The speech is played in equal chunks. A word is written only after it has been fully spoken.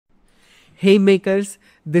Hey makers,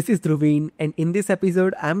 this is Dhruvin, and in this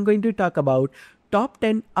episode I'm going to talk about top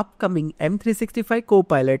 10 upcoming M365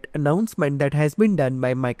 Copilot announcement that has been done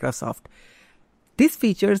by Microsoft. This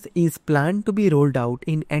features is planned to be rolled out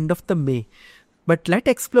in end of the May, but let's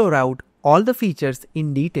explore out all the features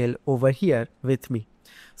in detail over here with me.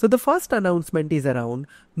 So the first announcement is around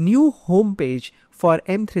new homepage for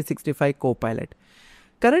M365 Copilot.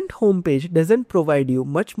 Current homepage doesn't provide you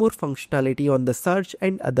much more functionality on the search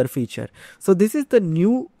and other feature. So this is the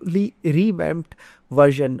newly revamped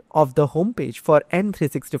version of the homepage for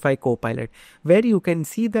M365 Copilot, where you can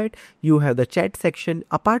see that you have the chat section.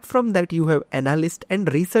 Apart from that, you have analyst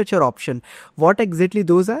and researcher option. What exactly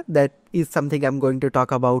those are, that is something I'm going to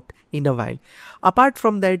talk about in a while. Apart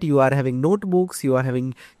from that, you are having notebooks, you are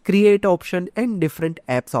having create option and different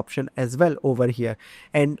apps option as well over here.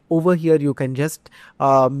 And over here you can just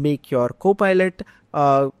make your Copilot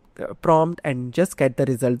prompt and just get the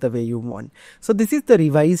result the way you want. So this is the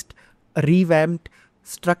revamped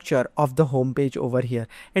structure of the homepage over here.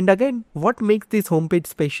 And again, what makes this homepage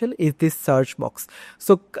special is this search box.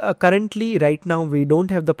 So currently right now we don't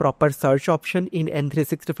have the proper search option in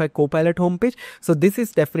M365 Copilot homepage. So this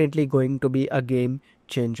is definitely going to be a game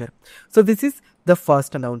changer. So this is the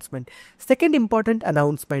first announcement. Second important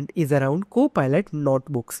announcement is around Copilot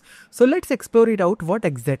Notebooks. So let's explore it out what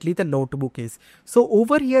exactly the notebook is. So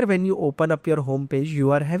over here, when you open up your home page, you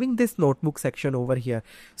are having this notebook section over here.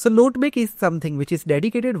 So notebook is something which is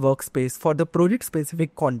dedicated workspace for the project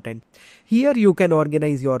specific content. Here you can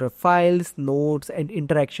organize your files, notes and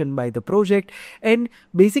interaction by the project, and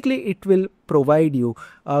basically it will provide you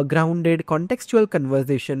a grounded contextual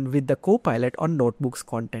conversation with the Copilot on notebooks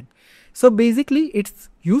content. So basically it's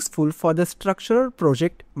useful for the structural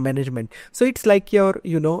project management. So it's like your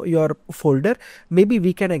folder. Maybe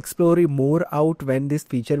we can explore more out when this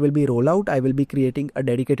feature will be rolled out. I will be creating a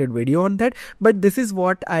dedicated video on that, but this is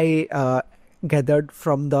what I gathered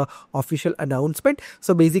from the official announcement.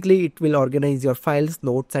 So basically it will organize your files,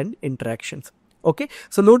 notes and interactions. Okay,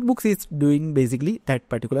 so notebooks is doing basically that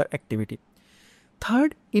particular activity.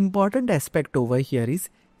 Third important aspect over here is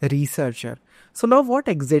researcher. So now what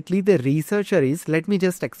exactly the researcher is, let me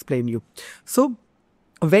just explain you. So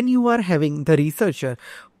when you are having the researcher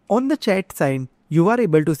on the chat side, you are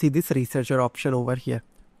able to see this researcher option over here.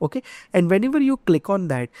 Okay, and whenever you click on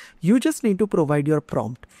that, you just need to provide your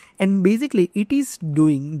prompt, and basically it is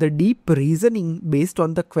doing the deep reasoning based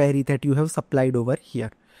on the query that you have supplied over here.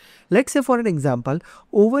 Let's say for an example,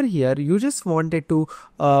 over here you just wanted to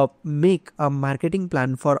make a marketing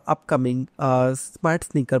plan for upcoming smart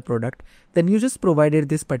sneaker product. Then you just provided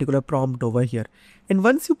this particular prompt over here. And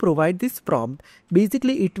once you provide this prompt,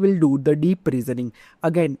 basically it will do the deep reasoning.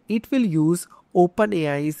 Again, it will use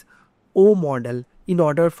OpenAI's O model in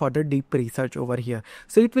order for the deep research over here.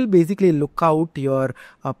 So it will basically look out your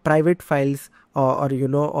private files or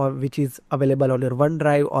which is available on your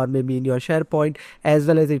OneDrive or maybe in your SharePoint, as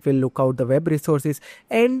well as it will look out the web resources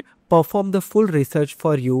and perform the full research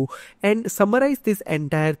for you and summarize this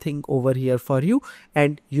entire thing over here for you,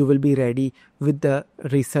 and you will be ready with the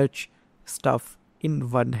research stuff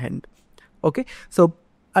in one hand. Okay, so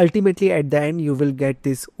ultimately at the end you will get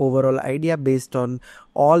this overall idea based on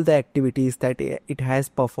all the activities that it has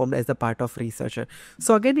performed as a part of researcher.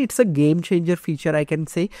 So again, it's a game changer feature, I can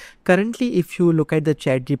say. Currently if you look at the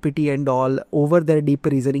chat GPT and all, over their deep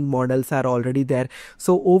reasoning models are already there.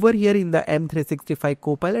 So over here in the M365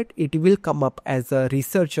 Copilot, it will come up as a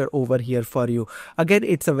researcher over here for you. Again,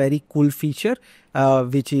 it's a very cool feature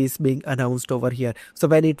which is being announced over here. So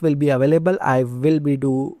when it will be available, I will be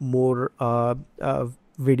do more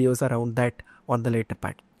videos around that on the later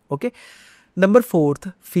part. Okay, number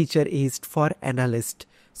fourth feature is for analyst.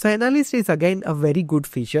 So analyst is again a very good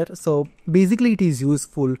feature. So basically it is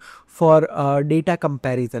useful for data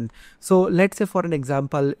comparison. So let's say for an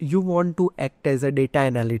example, you want to act as a data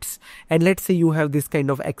analyst, and let's say you have this kind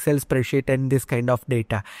of Excel spreadsheet and this kind of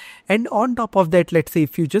data, and on top of that, let's say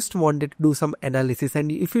if you just wanted to do some analysis and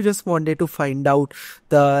if you just wanted to find out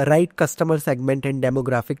the right customer segment and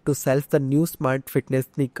demographic to sell the new smart fitness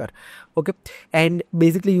sneaker. Okay, and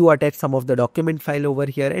basically you attach some of the document file over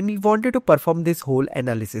here and you wanted to perform this whole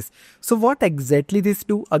analysis. So what exactly this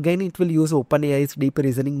do? Again, it will use OpenAI's deep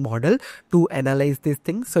reasoning model to analyze this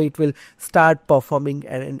thing. So it will start performing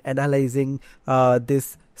and analyzing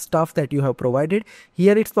this stuff that you have provided.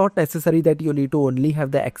 Here it's not necessary that you need to only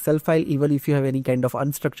have the Excel file. Even if you have any kind of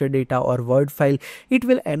unstructured data or Word file, it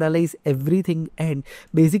will analyze everything and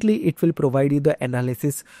basically it will provide you the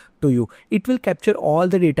analysis to you. It will capture all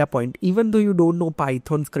the data point, even though you don't know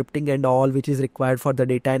Python scripting and all which is required for the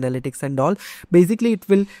data analytics and all. Basically it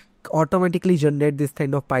will automatically generate this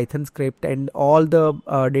kind of Python script, and all the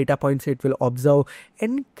data points it will observe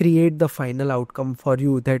and create the final outcome for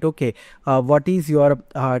you, that okay, what is your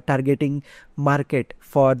targeting market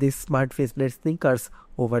for this smart fitness sneakers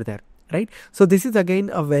over there, right? So this is again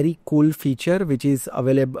a very cool feature which is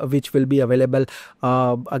available, which will be available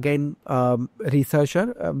again,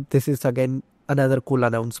 researcher. This is again another cool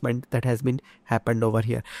announcement that has been happened over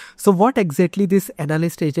here. So what exactly this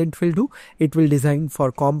analyst agent will do? It will design for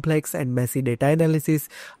complex and messy data analysis,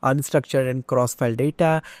 unstructured and cross-file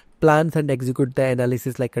data, plans and execute the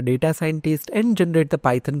analysis like a data scientist, and generate the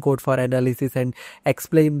Python code for analysis and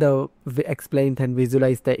explain and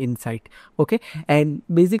visualize the insight. Okay, and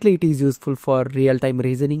basically it is useful for real-time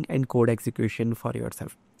reasoning and code execution for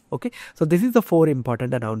yourself. Okay, so this is the 4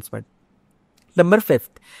 important announcement. Number 5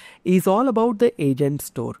 is all about the agent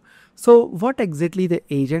store. So what exactly the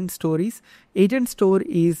agent store is? Agent store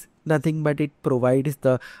is nothing but it provides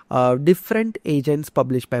the different agents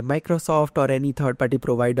published by Microsoft or any third-party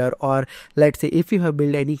provider, or let's say if you have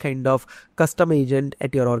built any kind of custom agent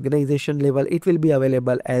at your organization level, it will be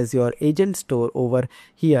available as your agent store over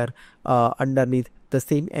here underneath the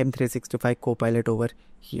same M365 Copilot over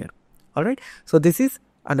here. Alright, so this is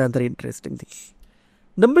another interesting thing.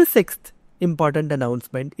 Number 6 important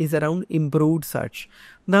announcement is around improved search.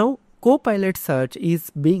 Now Copilot search is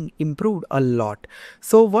being improved a lot.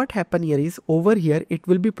 So what happened here is, over here it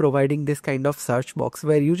will be providing this kind of search box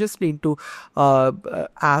where you just need to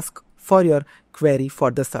ask for your query for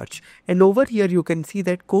the search, and over here you can see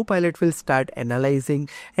that Copilot will start analyzing,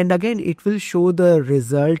 and again it will show the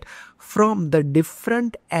result from the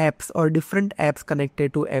different apps or different apps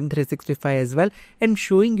connected to M365 as well, and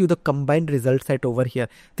showing you the combined result set over here.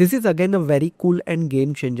 This is again a very cool and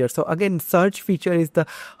game changer. So again, search feature is the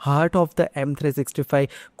heart of the M365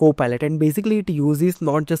 Copilot, and basically it uses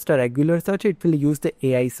not just a regular search, it will use the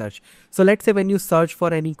AI search. So let's say when you search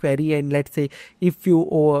for any query, and let's say if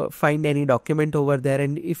you find any document over there,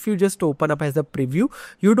 and if you just open up as a preview,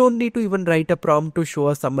 you don't need to even write a prompt to show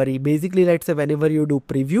a summary. Basically, let's say whenever you do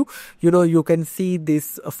preview, you can see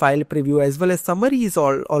this file preview as well as summary is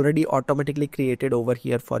already automatically created over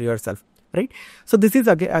here for yourself, right? So this is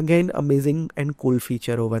again amazing and cool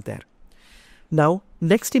feature over there. Now,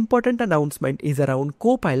 next important announcement is around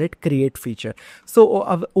Copilot Create feature.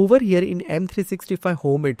 So over here in M365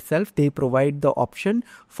 Home itself, they provide the option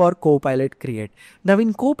for Copilot Create. Now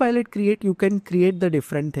in Copilot Create, you can create the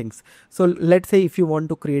different things. So let's say if you want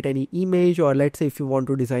to create any image, or let's say if you want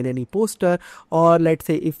to design any poster, or let's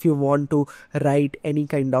say if you want to write any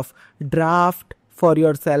kind of draft for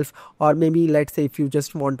yourself, or maybe let's say if you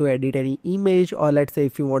just want to edit any image, or let's say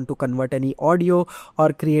if you want to convert any audio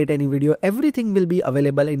or create any video, everything will be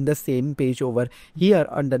available in the same page over here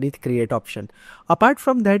underneath create option. Apart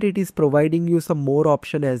from that, it is providing you some more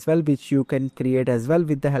option as well, which you can create as well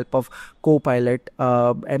with the help of Copilot,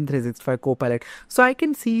 M365 Copilot. So I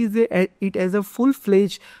can see it as a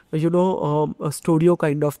full-fledged a studio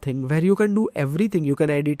kind of thing where you can do everything. You can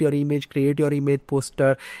edit your image, create your image,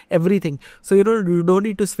 poster, everything. So you don't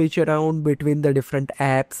need to switch around between the different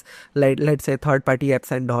apps, like let's say third-party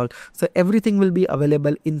apps and all. So everything will be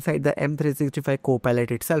available inside the M365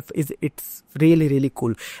 Copilot itself. It's really, really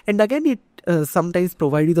cool. And again, it sometimes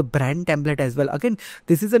provide you the brand template as well. Again,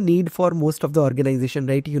 this is a need for most of the organization,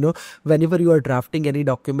 right? Whenever you are drafting any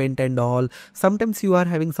document and all, sometimes you are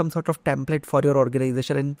having some sort of template for your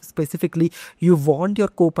organization, and specifically you want your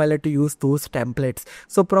Copilot to use those templates.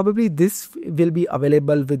 So probably this will be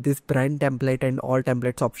available with this brand template and all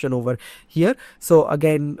templates option over here. So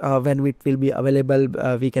again, when it will be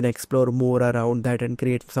available, we can explore more around that and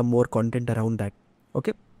create some more content around that.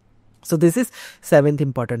 Okay. So this is 7th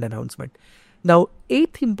important announcement. Now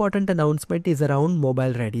 8th important announcement is around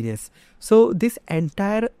mobile readiness. So this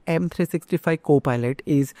entire M365 Copilot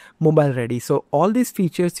is mobile ready. So all these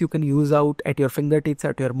features you can use out at your fingertips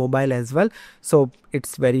at your mobile as well. So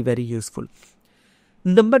it's very, very useful.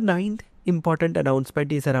 Number 9th important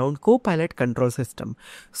announcement is around Copilot control system.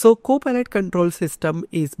 So Copilot control system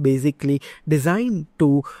is basically designed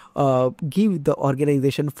to give the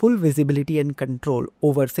organization full visibility and control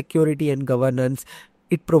over security and governance.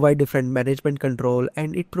 It provides different management control,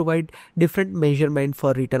 and it provides different measurement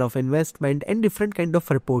for return of investment and different kind of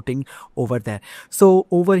reporting over there. So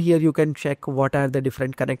over here you can check what are the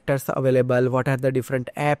different connectors available, what are the different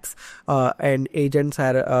apps and agents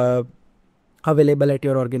are available at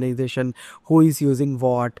your organization, who is using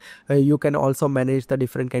what. You can also manage the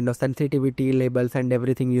different kind of sensitivity labels and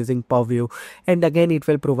everything using purview. And again, it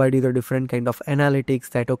will provide you the different kind of analytics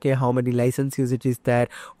that okay, how many license usage is there,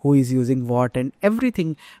 who is using what, and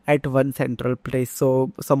everything at one central place.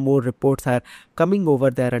 So some more reports are coming over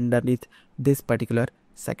there underneath this particular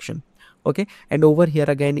section. Okay, and over here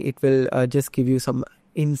again it will just give you some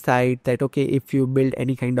insight that okay, if you build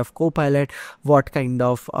any kind of Copilot, what kind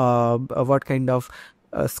of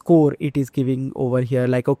score it is giving over here,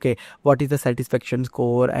 like okay, what is the satisfaction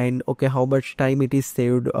score, and okay, how much time it is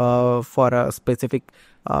saved for a specific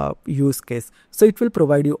use case. So it will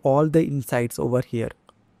provide you all the insights over here.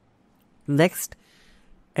 Next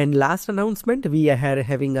and last announcement, we are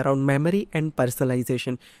having around memory and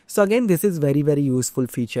personalization. So again, this is very useful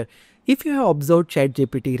feature. If you have observed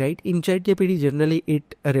ChatGPT, right? In ChatGPT, generally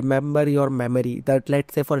it remember your memory. That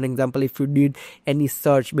let's say for an example, if you did any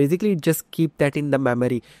search, basically it just keep that in the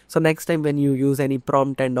memory. So next time when you use any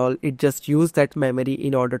prompt and all, it just use that memory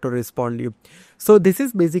in order to respond you. So this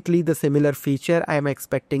is basically the similar feature I am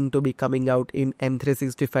expecting to be coming out in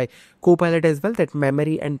M365 Copilot as well. That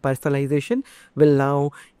memory and personalization will now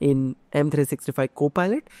in M365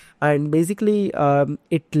 Copilot, and basically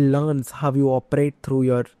it learns how you operate through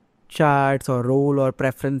your charts or role or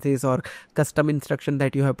preferences or custom instruction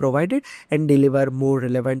that you have provided, and deliver more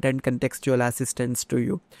relevant and contextual assistance to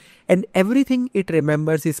you. And everything it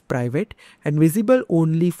remembers is private and visible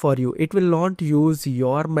only for you. It will not use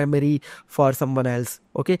your memory for someone else.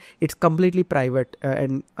 Okay, it's completely private,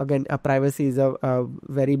 and again, privacy is a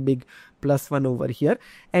very big plus one over here.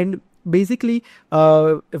 And basically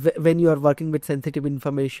when you are working with sensitive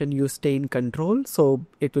information, you stay in control, so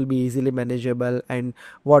it will be easily manageable. And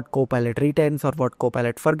what Copilot retains or what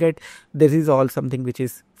Copilot forget, this is all something which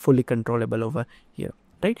is fully controllable over here,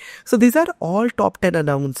 right? So these are all top 10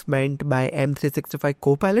 announcement by M365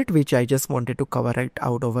 Copilot, which I just wanted to cover it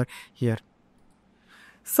out over here.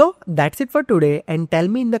 So that's it for today, and tell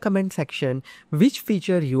me in the comment section which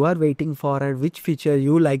feature you are waiting for and which feature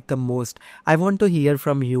you like the most. I want to hear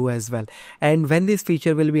from you as well. And when this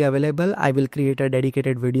feature will be available, I will create a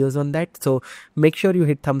dedicated videos on that. So make sure you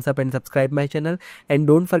hit thumbs up and subscribe my channel, and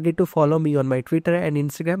don't forget to follow me on my Twitter and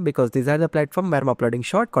Instagram, because these are the platform where I'm uploading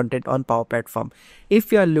short content on Power Platform.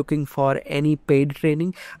 If you are looking for any paid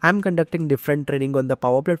training, I'm conducting different training on the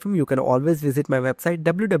Power Platform. You can always visit my website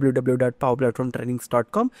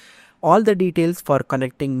www.powerplatformtrainings.com. All the details for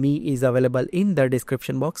connecting me is available in the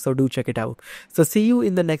description box, so do check it out. So see you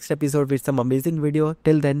in the next episode with some amazing video.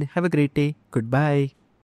 Till then, have a great day. Goodbye.